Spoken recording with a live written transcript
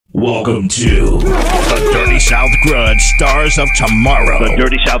Welcome to the Dirty South Grudge Stars of Tomorrow. The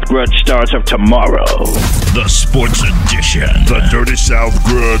Dirty South Grudge Stars of Tomorrow. The Sports Edition. The Dirty South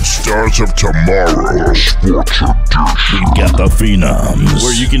Grudge Stars of Tomorrow. The Sports Edition. We got the Phenoms,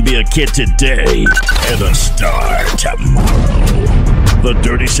 where you can be a kid today and a star tomorrow. The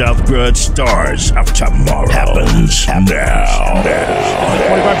Dirty South Grudge Stars of Tomorrow happens now.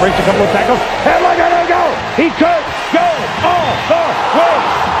 25 breaks a couple of tackles, and look at him go! He could go all the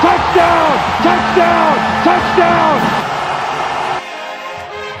way! Touchdown! Touchdown! Touchdown!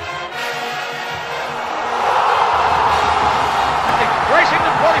 Racing to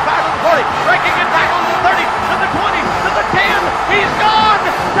the 45 to the 40, breaking it back on the 30 to the 20 to the 10. He's gone!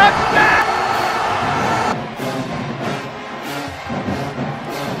 Touchdown!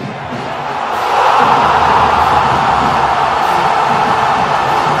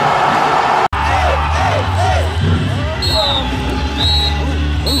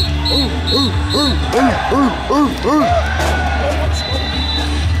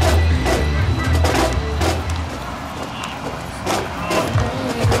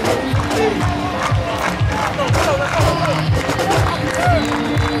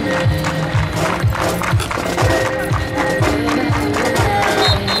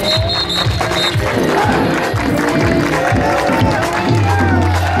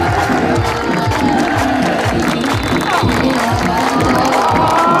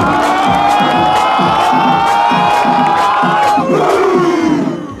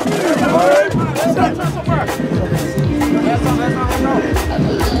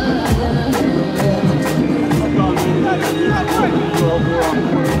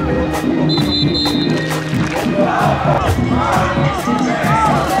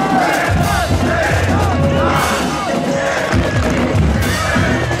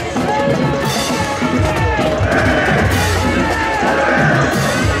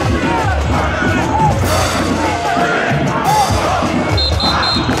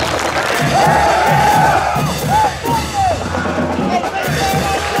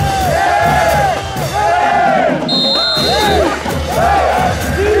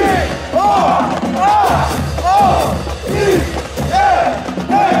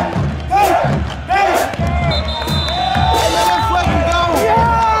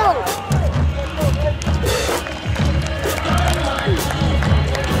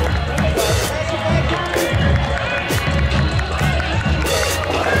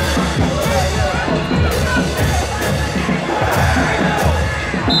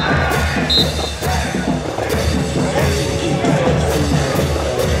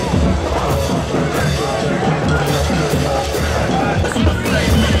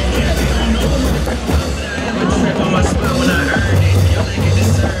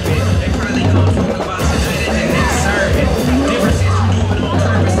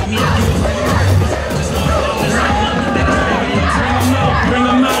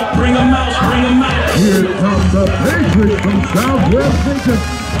 Here comes the Patriot from Southwest Nation.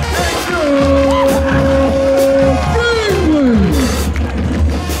 Greenwood!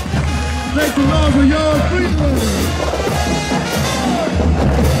 Make the love of your Greenwood!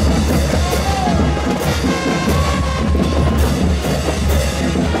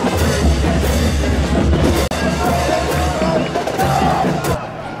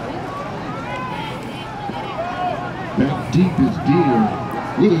 That deep is dear.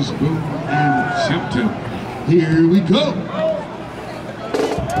 Witherspoon and Simpson. Here we go.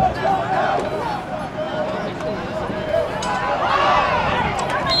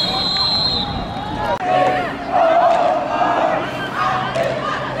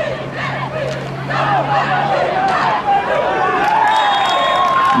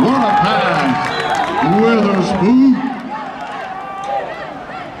 What a pass. Witherspoon.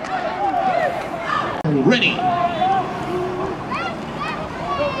 Ready.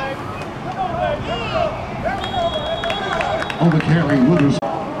 On the carry, Witherspoon.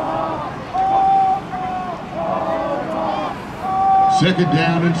 Second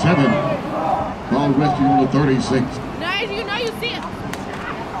down and 7. Ball resting on the 36. Nice, you know you see it.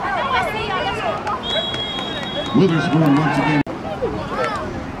 Witherspoon once again.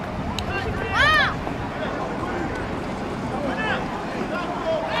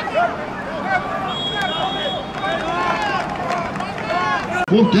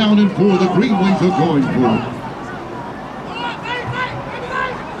 Fourth down and 4. The Green Wings are going for it.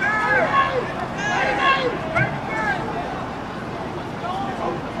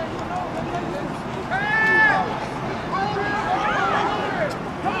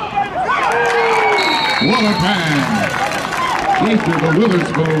 What a pass! After the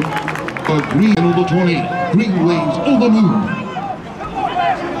Witherspoon, a green on the 20. Green Wings on the move.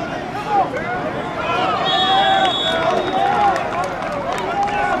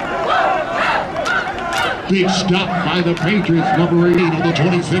 Big stop by the Patriots, number 8 on the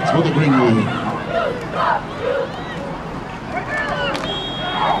 26 for the Green Wave.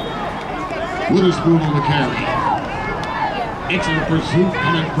 Witherspoon on the carry. Excellent pursuit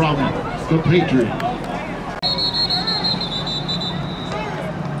coming from the Patriots.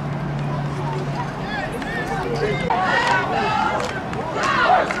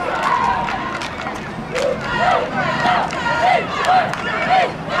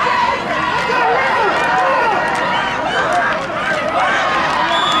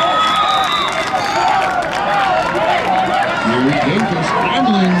 Here we go for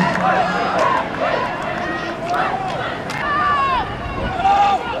scrambling.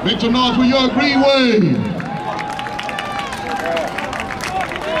 Make some noise for your Green Wave.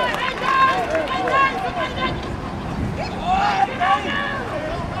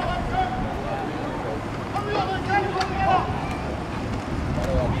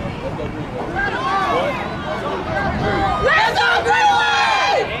 Let's go, Green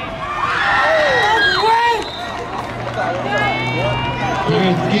Wave!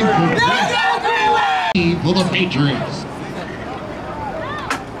 For the Patriots.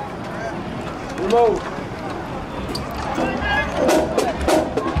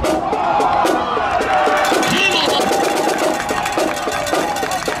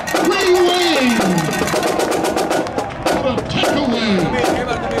 Green Wave for the takeaway.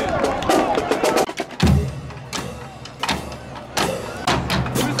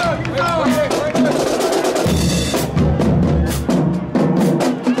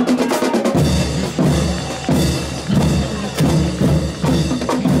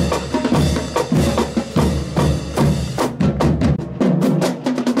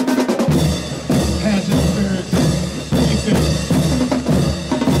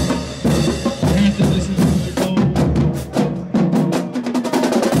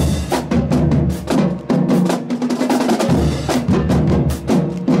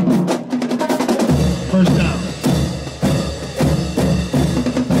 First down.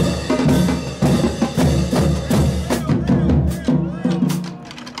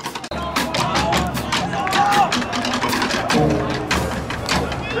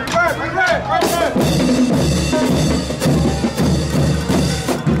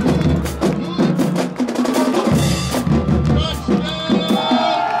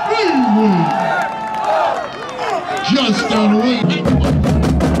 Just on the way.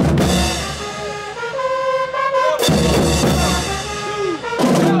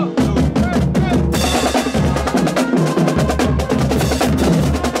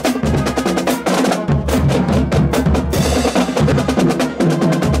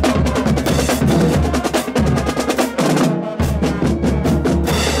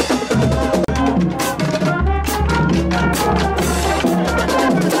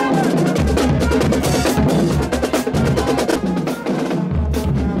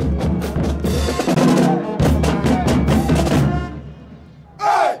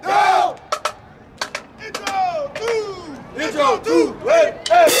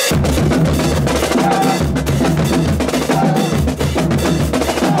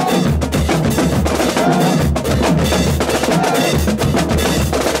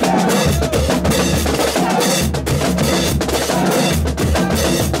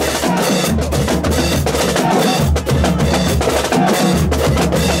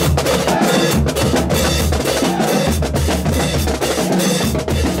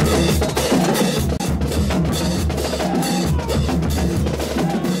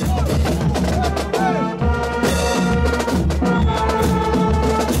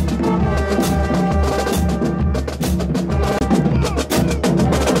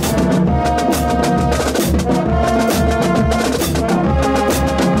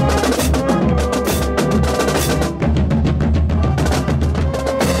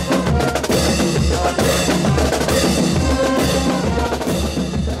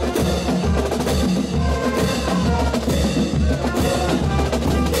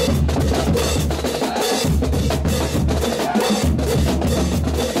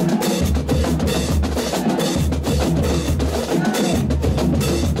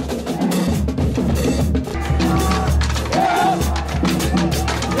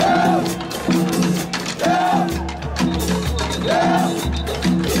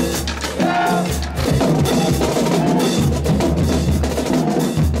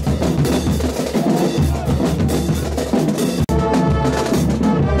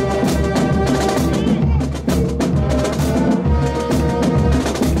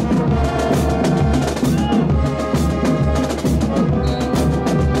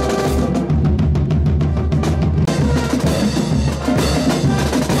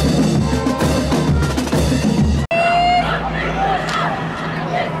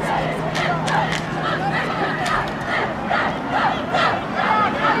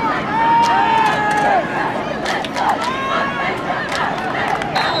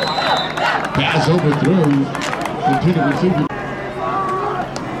 overthrows intended receiver.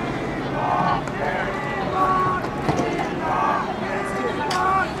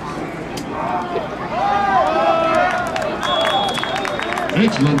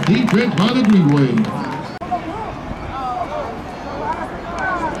 Excellent defense by the Greenway.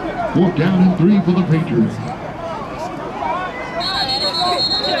 4th down and 3 for the Patriots.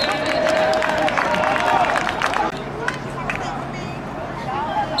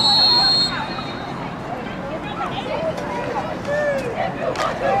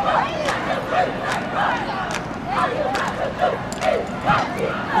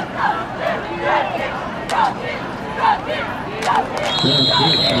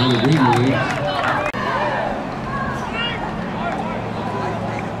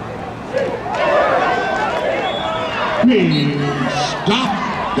 Stop.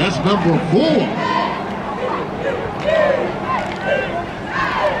 That's number 4.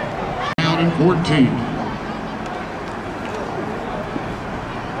 Down and 14.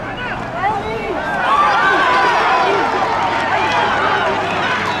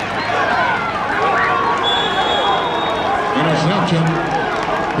 Interception.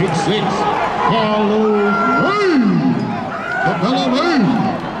 Big 6. Carlos Ray. Capella Ray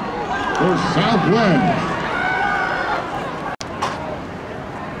for Southwest.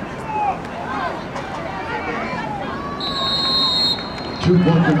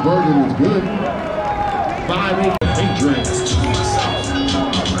 2-point conversion is good. 5-8 Patriots.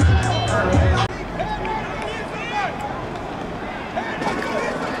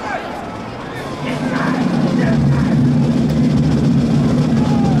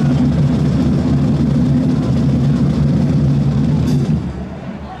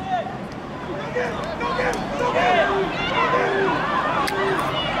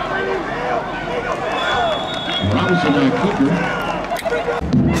 Robinson and Cooper.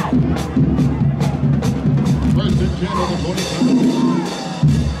 First and 10 on the 27.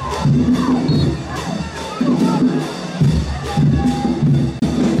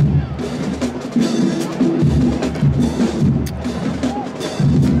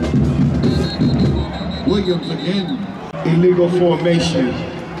 Williams again. Illegal formation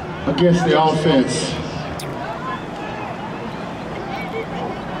against the offense.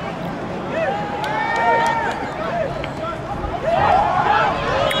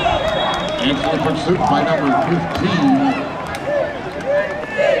 Excellent pursuit by number 15.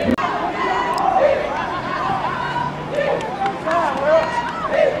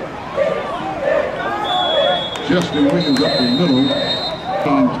 Justin Williams up the middle.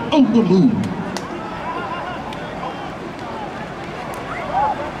 Games on the move.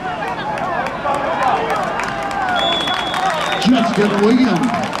 Justin Williams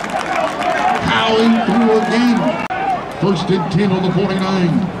powering through again. First and 10 on the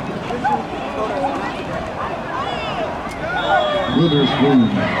 49. Witherspoon.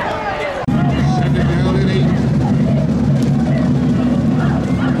 Second down and 8.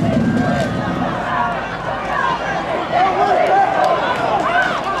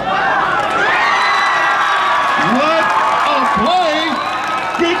 What a play!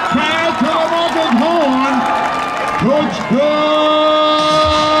 Big pass to the Marcus Horn. Coach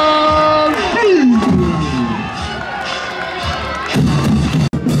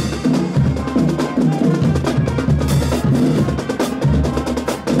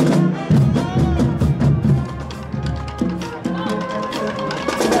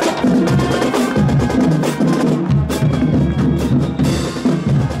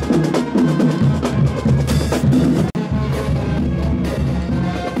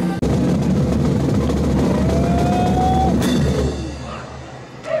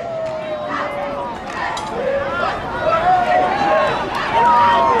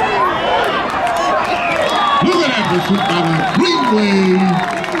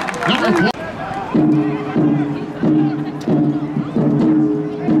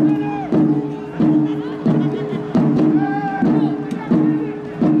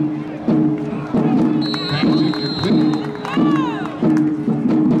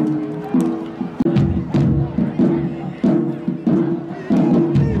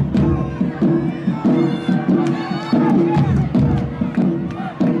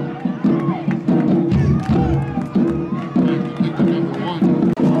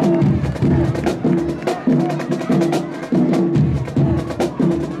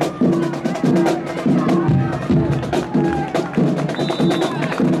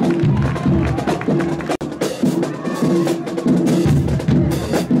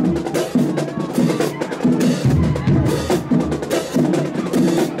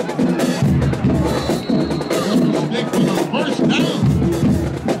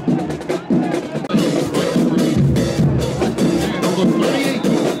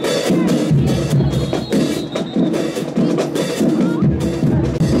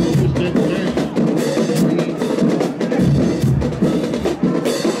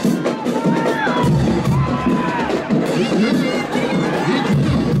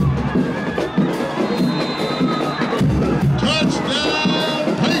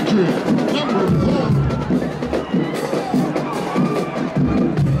converted. Number 4.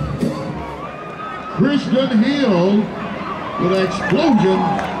 Christian Hill with an explosion.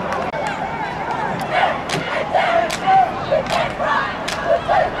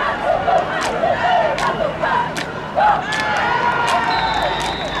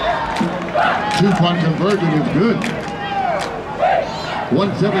 Two-point conversion is good.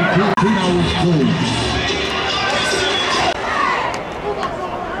 117 hours full.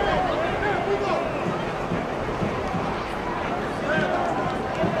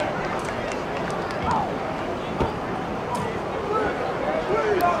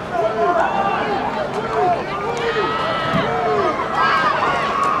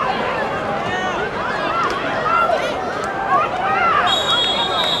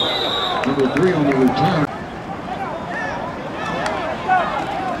 Number 3 on the return.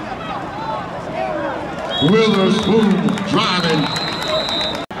 Witherspoon driving.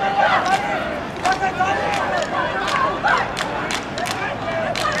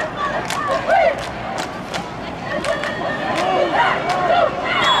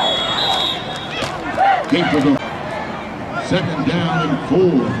 Came for the second down and 4.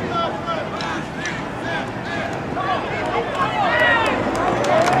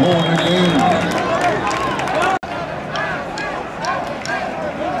 Horn again.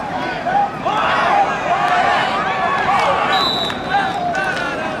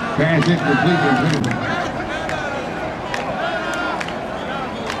 Pass incomplete.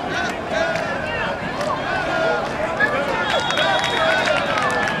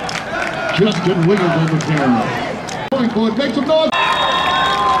 Justin Williams on the carry. Going for it, make some noise.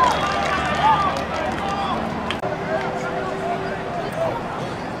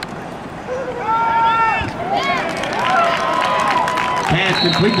 Pass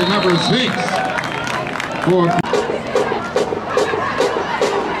complete to number 6 for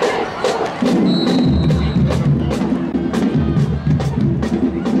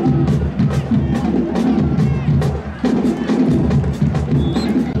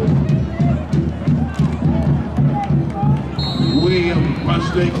Williams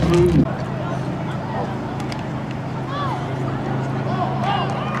mistake through.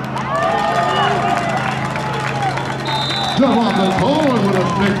 Come on the board with a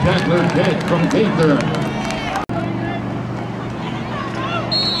spectacular catch from Gaither.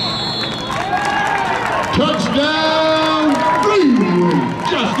 Touchdown, Greenway,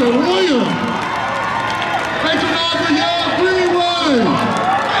 Justin Williams. Make it on for your Greenway.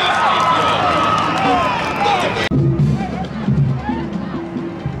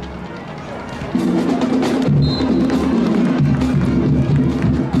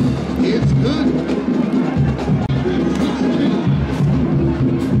 It's good.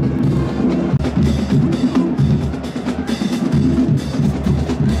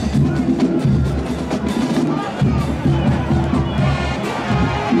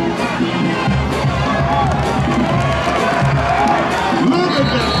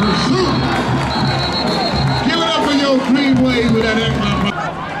 Greenway with that extra.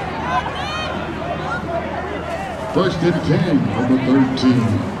 First and 10 on the 13.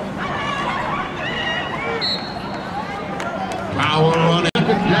 Power on it.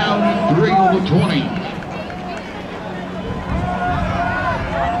 Second down, 3 on the 20.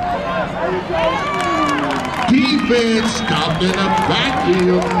 Defense stopped in the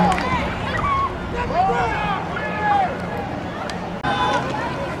backfield.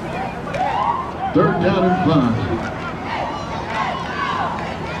 Third down and 5.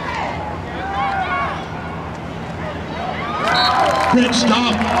 Great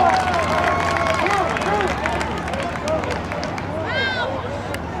stop.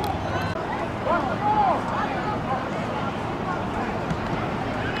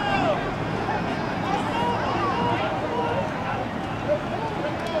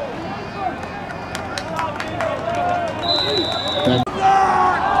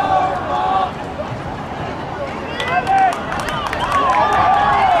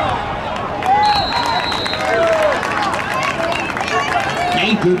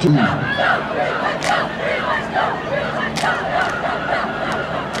 Good to me.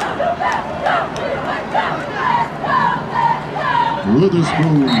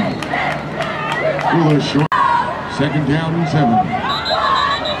 Witherspoon with a short. Second down and 7.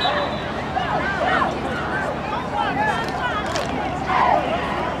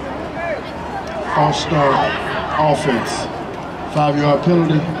 All-star offense. 5-yard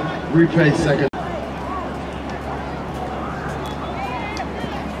penalty. Replay second.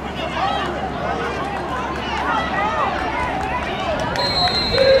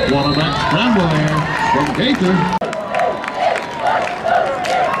 Quarterback scramble there from Gaither.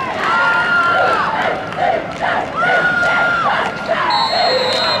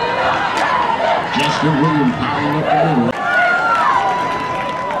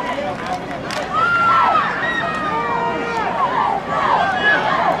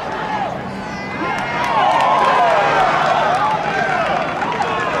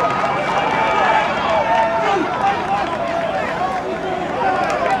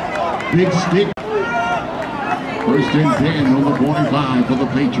 Big stick. First and 10 on the 45 for the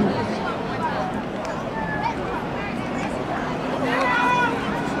Patriots.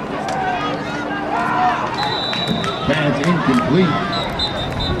 Pass incomplete.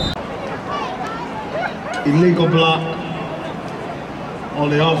 Illegal block on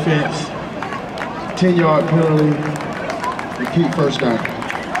the offense. 10-yard penalty. Repeat first down.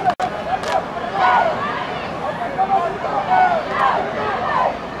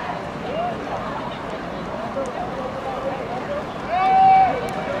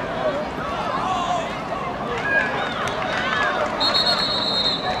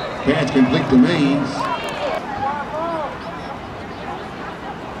 Pass complete to Mays.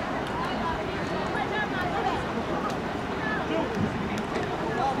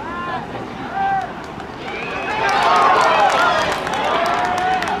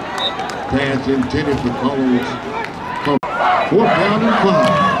 Pass intended for Collins. 4th down and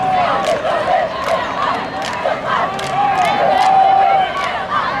 5.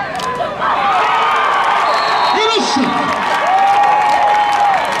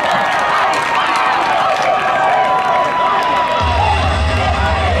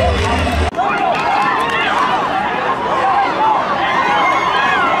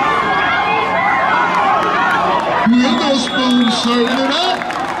 Serving it up.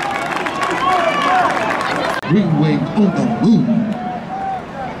 Greenway on the move.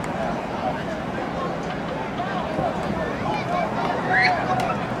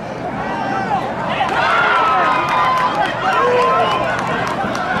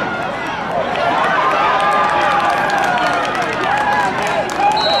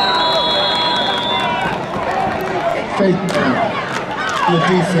 Faith down. The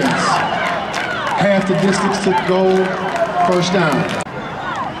defense. Half the distance to the goal. First down.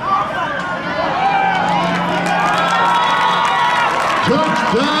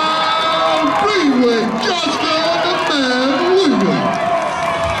 Touchdown, Greenway, just on the man, Williams.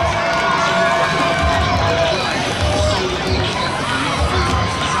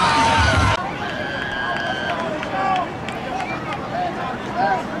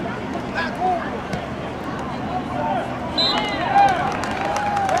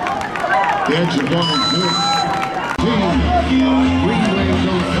 The edge is on good. Greenway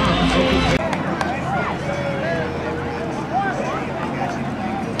goes down.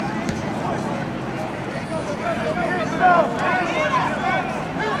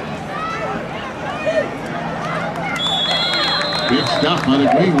 Big stop by the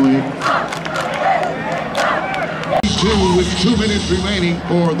Greenway. 2 with 2 minutes remaining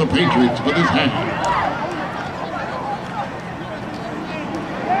for the Patriots for this half.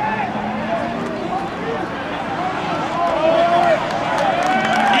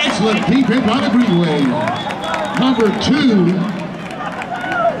 Excellent deep hit by the Greenway. Number 2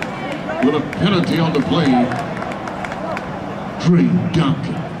 with a penalty on the play. Trey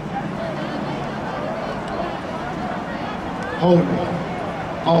Duncan. Holding.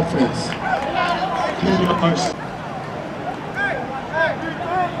 Offense. 10 yards.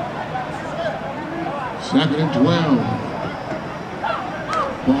 2nd and 12.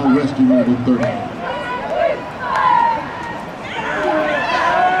 Ball resting over 30.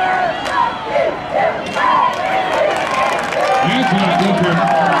 Excellent defense.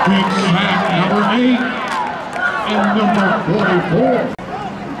 Big sack, number 8 and number 44.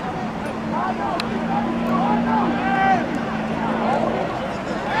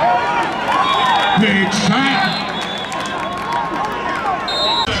 Big sack.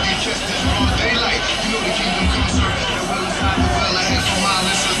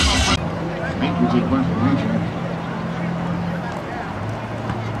 Patriots at West Virginia.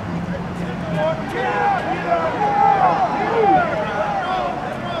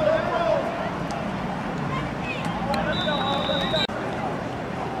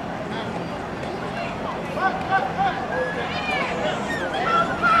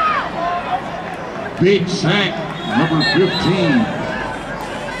 Big sack, number 15.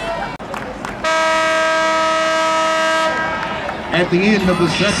 At the end of the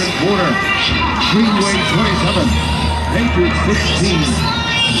 2nd quarter, Greenway 27, Patriots 16.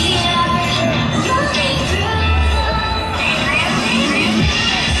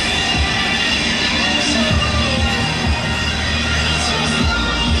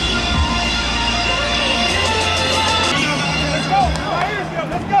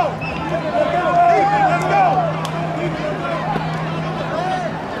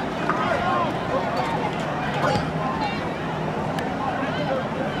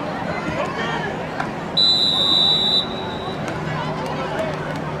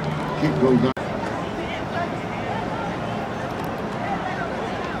 Kick goes up.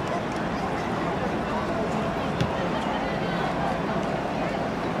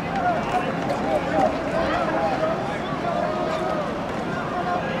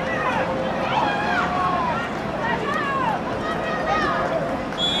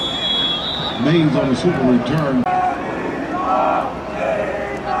 Mays on a super return.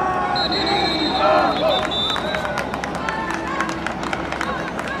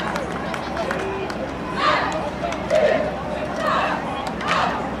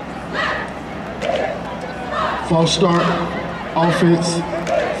 False start, offense,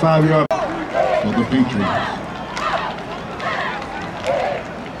 5-yard for the Patriots.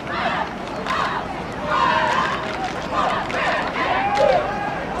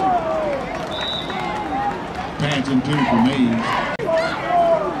 Pass intended for Mays.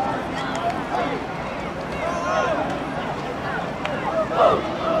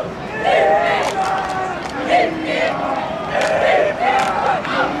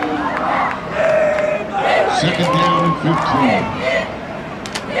 Second down and 15.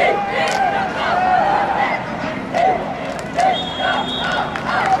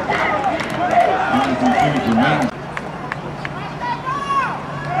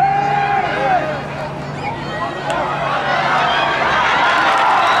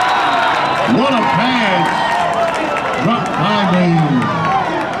 What a pass! Dropped by Mays.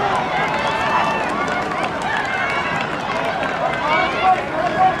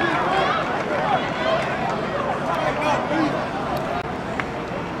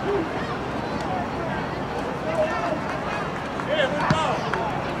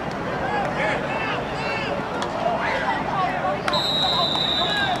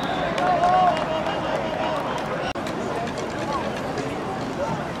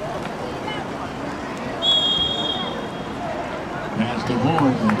 Pass to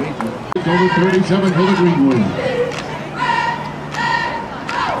Horn from Baker. Over 37 for the Green Wave.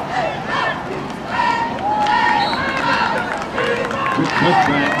 Good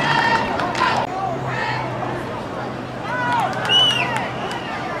cutback.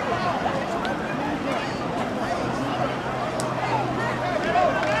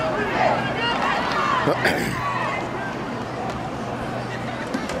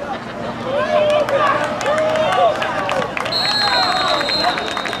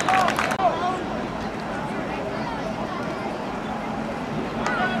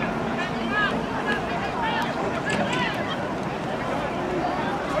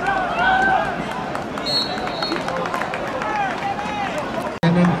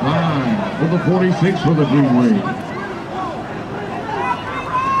 And then 5 for the 46 for the Green Wave.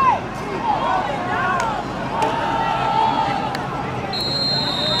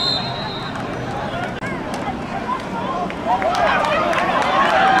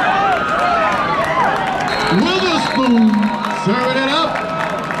 Witherspoon serving it up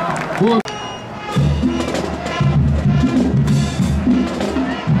for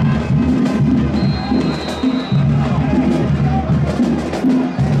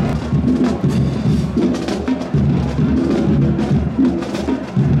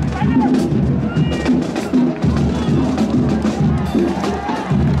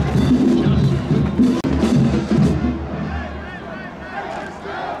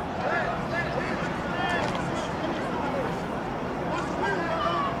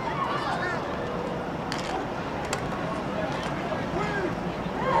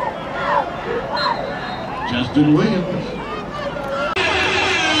Justin Williams.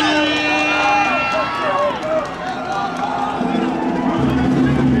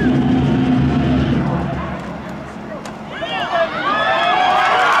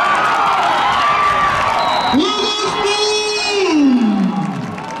 Witherspoon!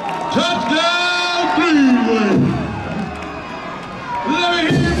 Touchdown, Green Wave! Let me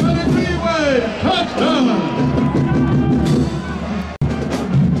hear you for the Green Wave! Touchdown!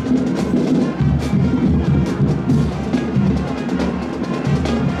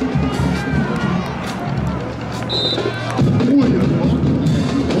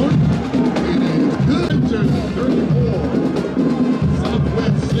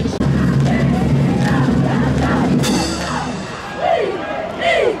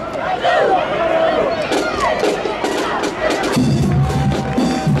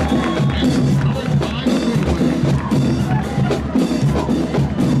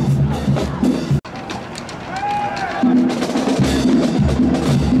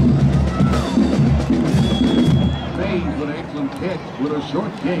 With an excellent catch with a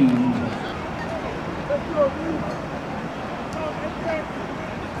short gain.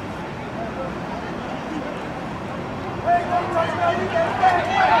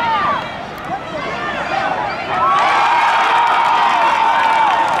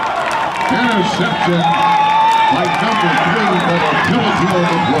 Interception by number 3 for the penalty on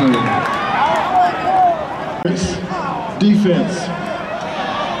the play. Defense.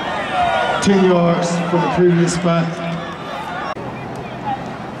 10 yards from the previous spot.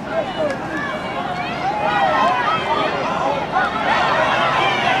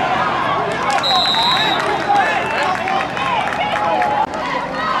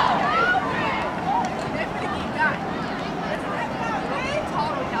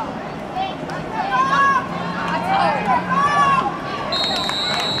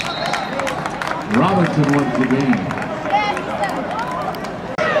 Robinson wins the game.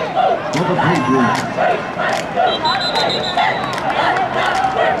 For the Patriots.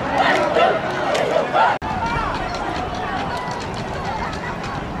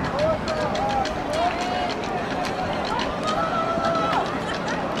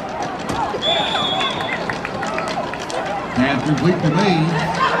 Pass complete to Mays.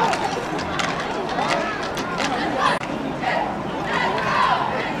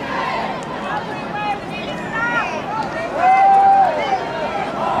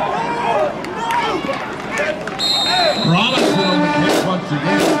 Robinson on the catch once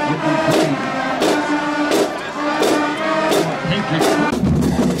again. Patriots.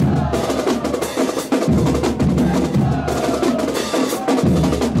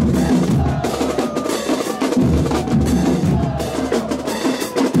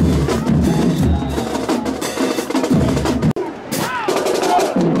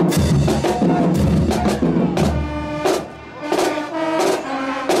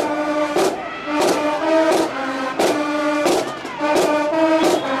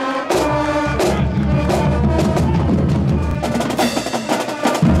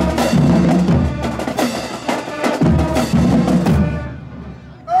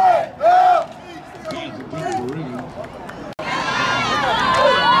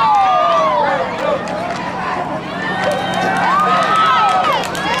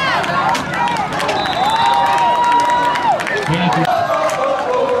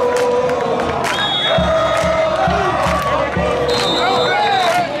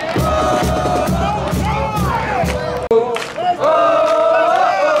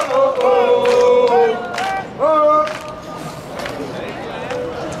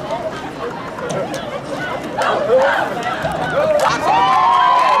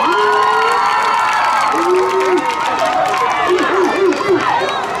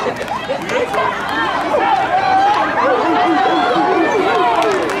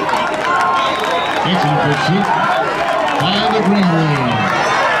 By the green lane.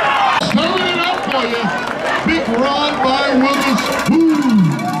 Stirring it up for you. Big run by Witherspoon.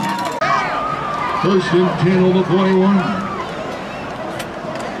 First and 10 on the 21.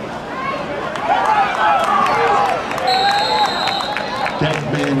 That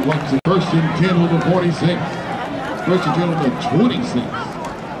man wants it. First and 10 on the 46. First and 10 on the 26.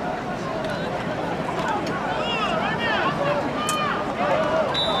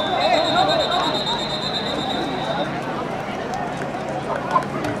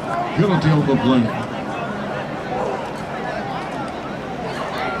 Penalty on the play.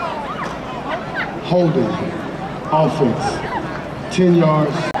 Holding. Offense. 10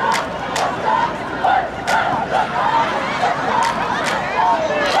 yards.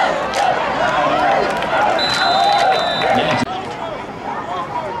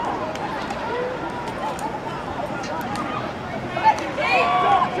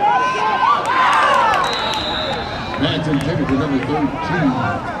 That's intended for number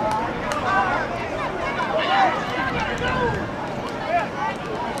 13.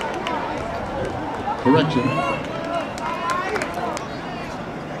 Correction.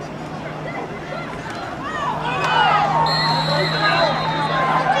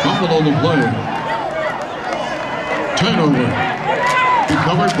 Fumble on the play. Turnover.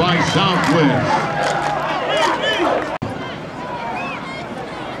 Recovered by Southwest.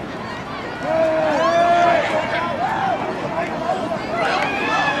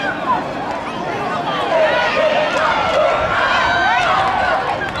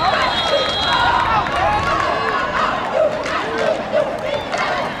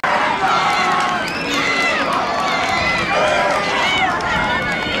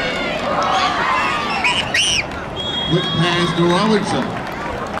 Quick pass to Robinson.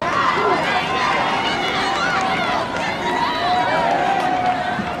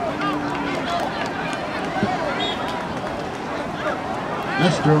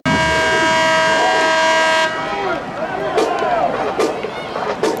 Lester.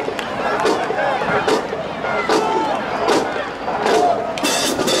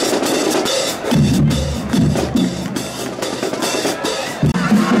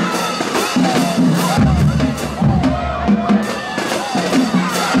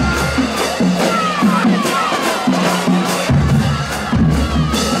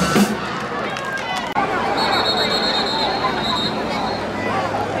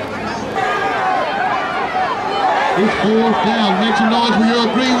 It's fourth down. Make some noise for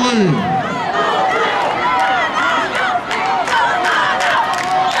your green wing.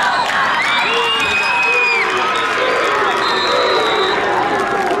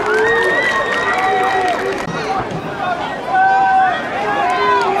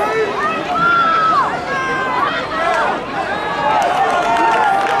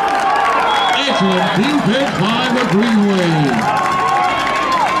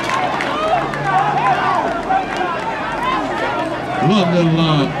 1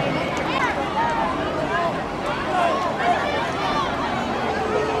 line.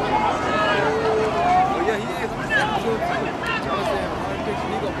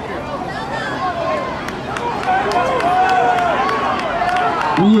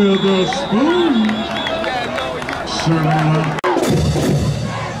 With the spoon, serving.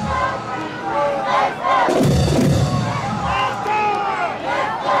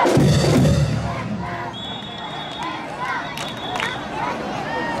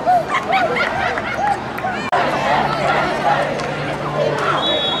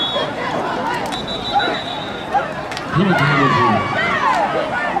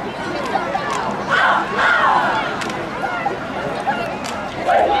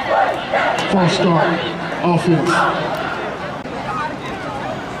 False start, offense.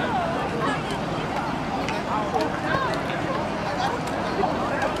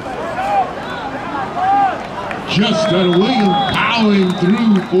 Just that Williams powering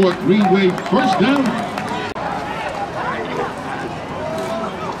through for a Greenway first down.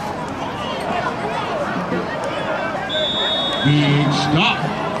 Big stop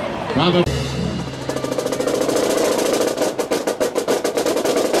by the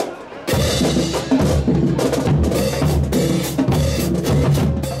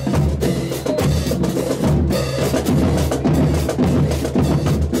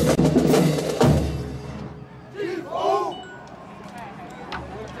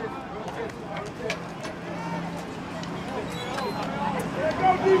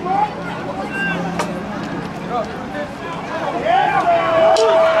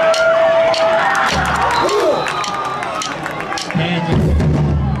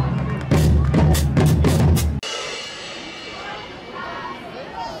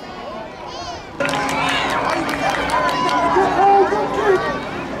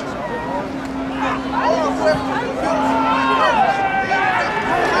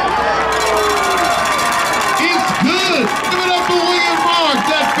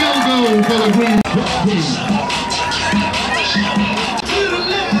for the Green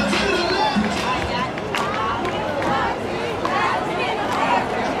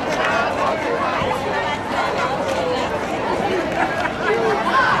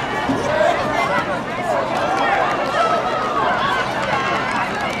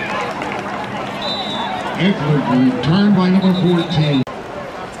Return by number 14.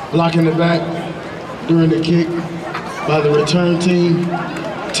 Blocking the back during the kick by the return team.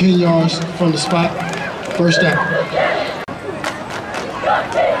 10 yards from the spot, first down.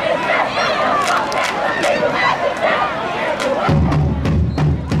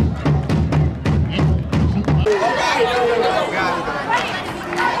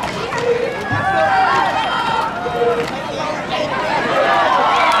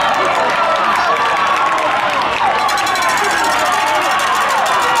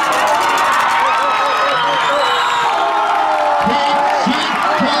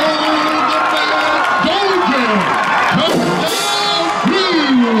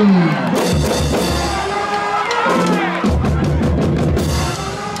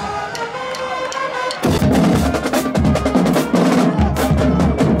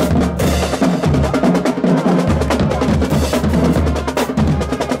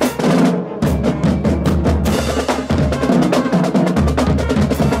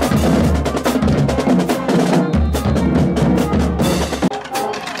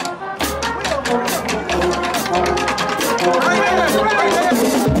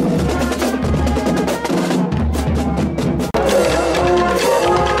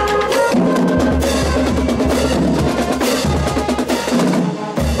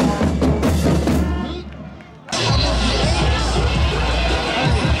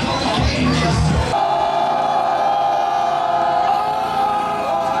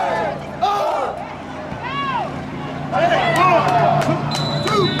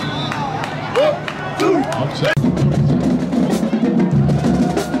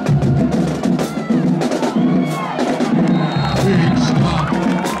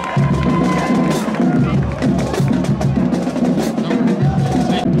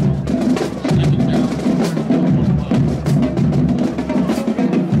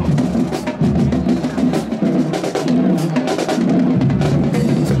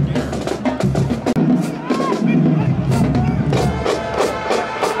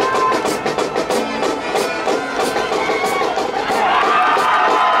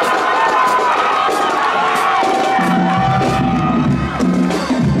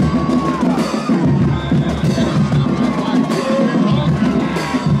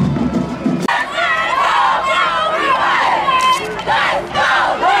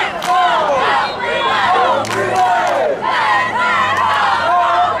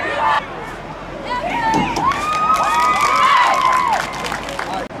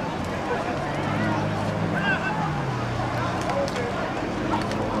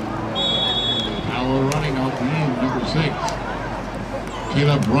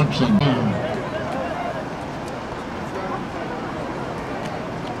 Caleb Brunson.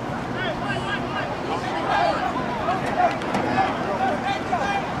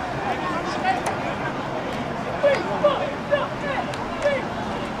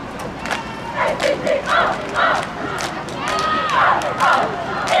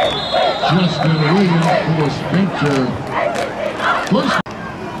 Justin Williams for Spencer. First.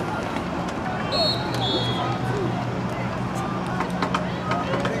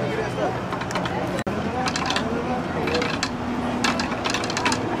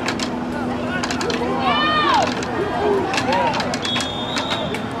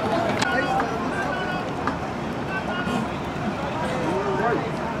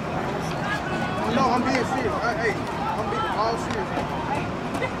 No, I'm being serious. Hey, I'm being all serious.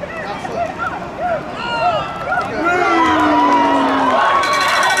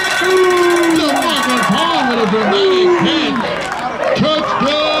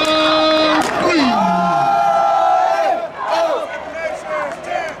 Touchdown, Green!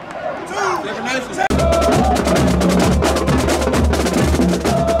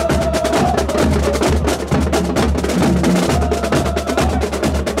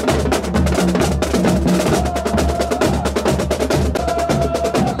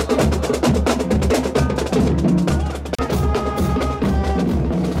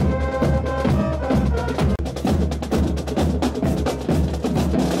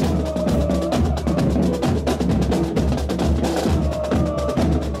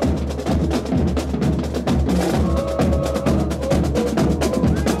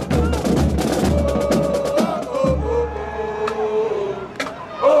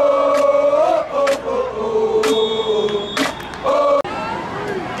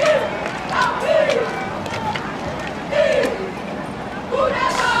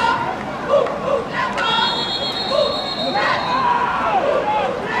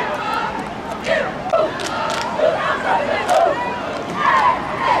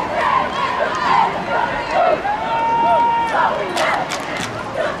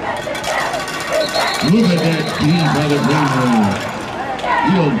 Look at that team by the green room.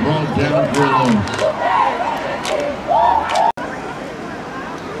 He'll brought down for a loss.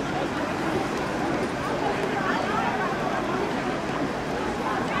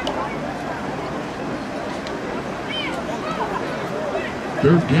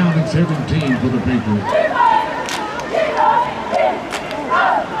 Third down and 17 for the Patriots.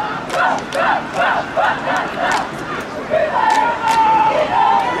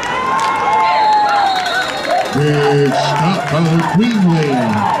 Big stop by the Greenway.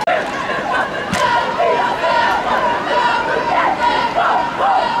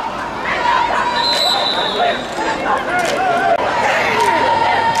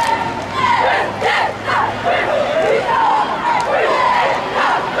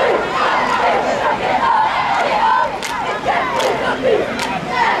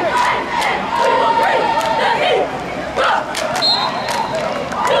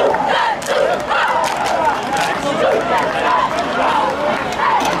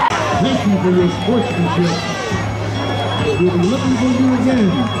 Thank you for your sportsmanship. We'll be looking for you again,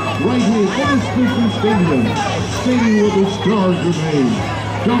 right here at the Station Stadium, stadium where the stars are made.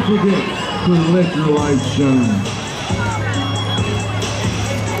 Don't forget to let your light shine.